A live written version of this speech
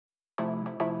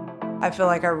I feel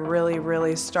like I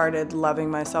really started loving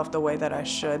myself the way that I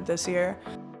should this year.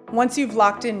 Once you've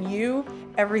locked in you,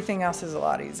 everything else is a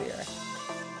lot easier.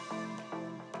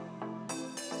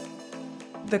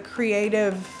 The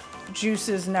creative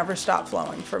juices never stop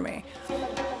flowing for me.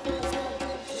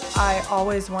 I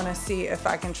always want to see if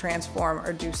I can transform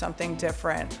or do something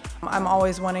different. I'm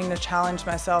always wanting to challenge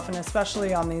myself, and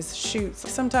especially on these shoots.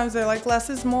 Sometimes they're like, less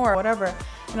is more, whatever.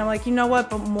 And I'm like, you know what,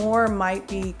 but more might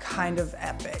be kind of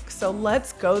epic. So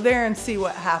let's go there and see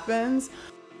what happens.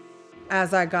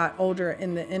 As I got older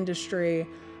in the industry,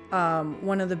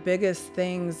 one of the biggest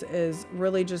things is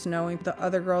really just knowing the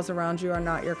other girls around you are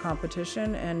not your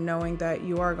competition, and knowing that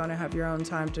you are going to have your own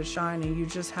time to shine, and you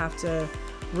just have to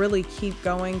really keep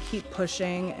going, keep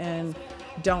pushing, and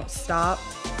don't stop.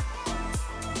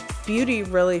 Beauty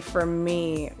really for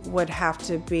me would have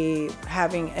to be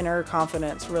having inner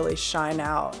confidence really shine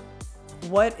out.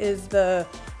 What is the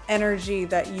energy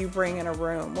that you bring in a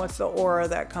room? What's the aura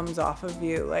that comes off of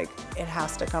you? Like, it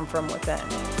has to come from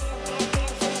within.